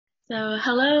So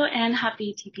hello and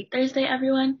happy TP Thursday,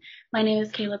 everyone. My name is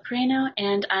Kayla Parayno,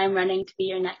 and I'm running to be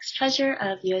your next treasurer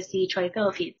of USC Troy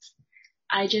Philippines.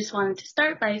 I just wanted to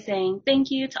start by saying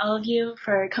thank you to all of you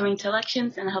for coming to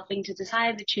elections and helping to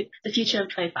decide the future of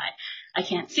Troy Phi. I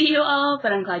can't see you all,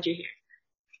 but I'm glad you're here.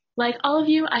 Like all of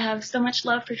you, I have so much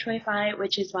love for Troy Phi,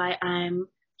 which is why I'm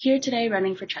here today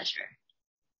running for treasurer.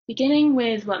 Beginning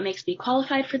with what makes me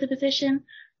qualified for the position,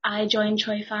 I joined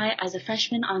Troy Phi as a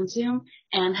freshman on Zoom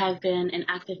and have been an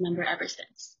active member ever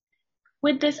since.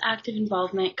 With this active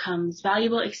involvement comes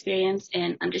valuable experience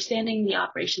in understanding the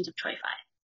operations of Troy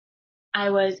Phi. I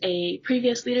was a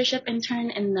previous leadership intern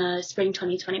in the spring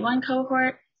 2021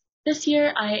 cohort. This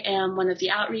year, I am one of the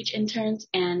outreach interns,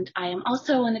 and I am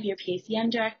also one of your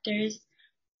PACM directors.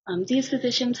 These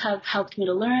positions have helped me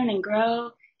to learn and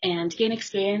grow and gain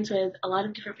experience with a lot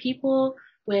of different people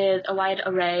with a wide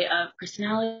array of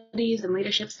personalities and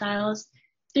leadership styles.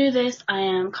 Through this, I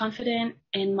am confident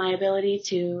in my ability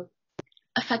to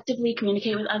effectively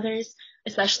communicate with others,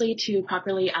 especially to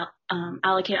properly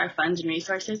allocate our funds and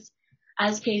resources.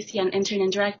 As PACN intern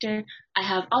and director, I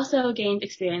have also gained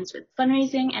experience with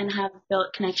fundraising and have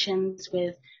built connections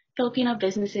with Filipino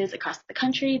businesses across the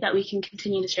country that we can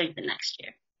continue to strengthen next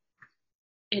year.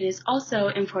 It is also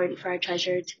important for our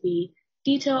treasurer to be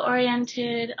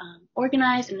detail-oriented,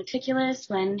 organized, and meticulous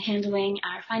when handling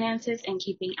our finances and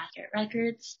keeping accurate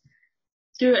records.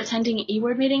 Through attending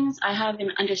e-board meetings, I have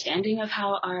an understanding of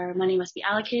how our money must be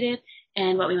allocated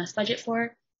and what we must budget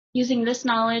for. Using this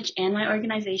knowledge and my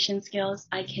organization skills,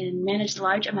 I can manage the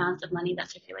large amounts of money that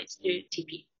circulates through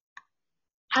TP.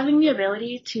 Having the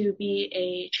ability to be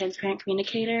a transparent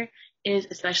communicator is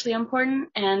especially important,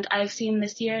 and I've seen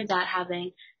this year that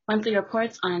having monthly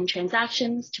reports on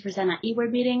transactions to present at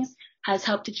e-board meetings has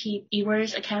helped to keep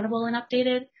e-boarders accountable and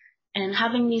updated, and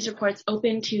having these reports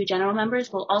open to general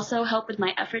members will also help with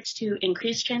my efforts to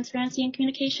increase transparency and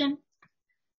communication.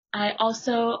 I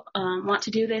also want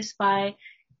to do this by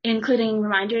including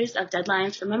reminders of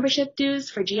deadlines for membership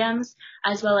dues for GMs,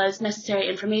 as well as necessary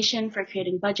information for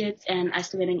creating budgets and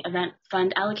estimating event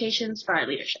fund allocations for our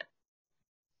leadership.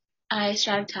 I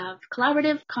strive to have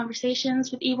collaborative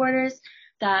conversations with e-boarders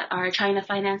that are trying to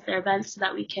finance their events so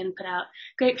that we can put out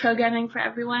great programming for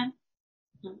everyone.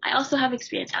 I also have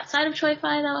experience outside of Troy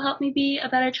Phi that will help me be a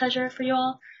better treasurer for you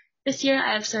all. This year,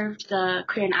 I have served the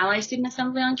Career and Ally Student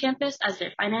Assembly on campus as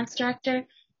their finance director,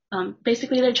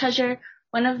 basically their treasurer.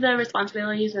 One of the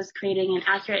responsibilities was creating an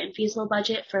accurate and feasible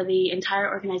budget for the entire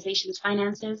organization's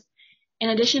finances. In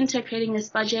addition to creating this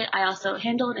budget, I also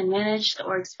handled and managed the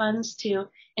org's funds to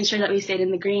ensure that we stayed in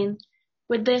the green.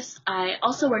 With this, I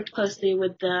also worked closely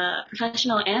with the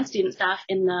professional and student staff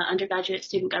in the undergraduate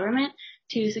student government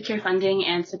to secure funding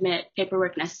and submit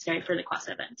paperwork necessary for the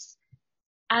CLASA events.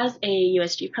 As a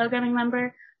USG programming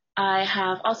member, I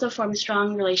have also formed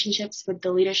strong relationships with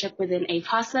the leadership within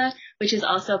APASA, which is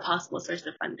also a possible source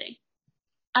of funding.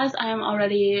 As I am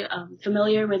already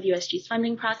familiar with USG's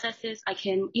funding processes, I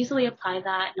can easily apply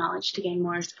that knowledge to gain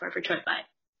more support for Troy Phi.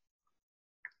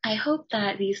 I hope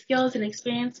that these skills and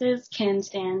experiences can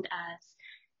stand as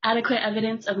adequate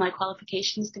evidence of my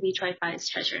qualifications to be Troy Phi's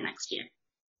treasurer next year.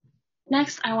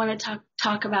 Next, I want to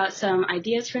talk about some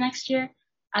ideas for next year.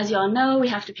 As you all know, we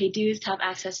have to pay dues to have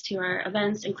access to our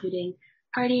events, including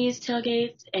parties,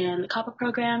 tailgates, and the COPPA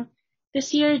program.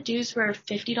 This year, dues were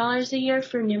 $50 a year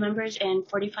for new members and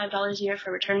 $45 a year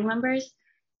for returning members.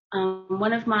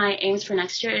 One of my aims for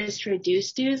next year is to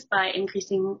reduce dues by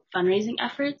increasing fundraising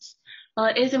efforts. While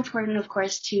it is important, of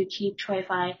course, to keep Troy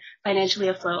Phi financially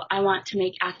afloat, I want to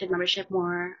make active membership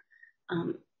more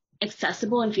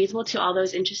accessible and feasible to all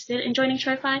those interested in joining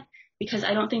Troy Phi, because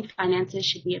I don't think finances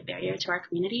should be a barrier to our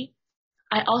community.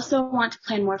 I also want to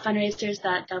plan more fundraisers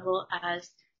that double as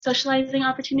socializing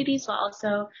opportunities while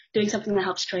also doing something that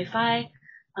helps Troy Phi.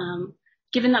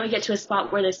 Given that we get to a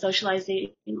spot where the socializing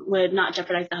would not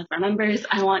jeopardize the health of our members,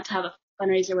 I want to have a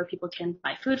fundraiser where people can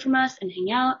buy food from us and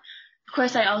hang out. Of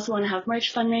course, I also want to have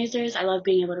merch fundraisers. I love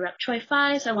being able to rep Troy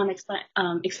Phi, so I want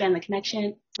to expand the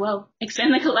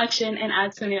collection and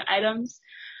add some new items.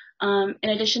 In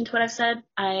addition to what I've said,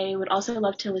 I would also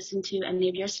love to listen to any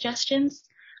of your suggestions.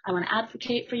 I want to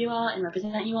advocate for you all and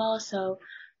represent you all, so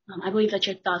I believe that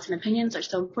your thoughts and opinions are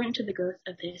so important to the growth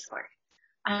of this org.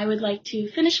 I would like to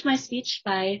finish my speech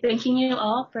by thanking you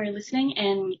all for listening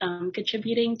and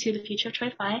contributing to the future of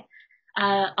Troy Phi.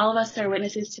 All of us are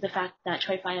witnesses to the fact that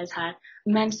Troy Phi has had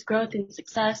immense growth and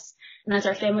success, and as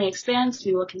our family expands,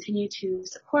 we will continue to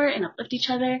support and uplift each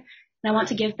other. And I want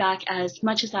to give back as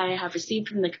much as I have received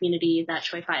from the community that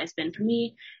Troy Phi has been for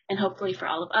me, and hopefully for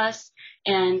all of us.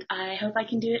 And I hope I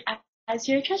can do it as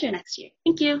your treasurer next year.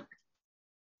 Thank you.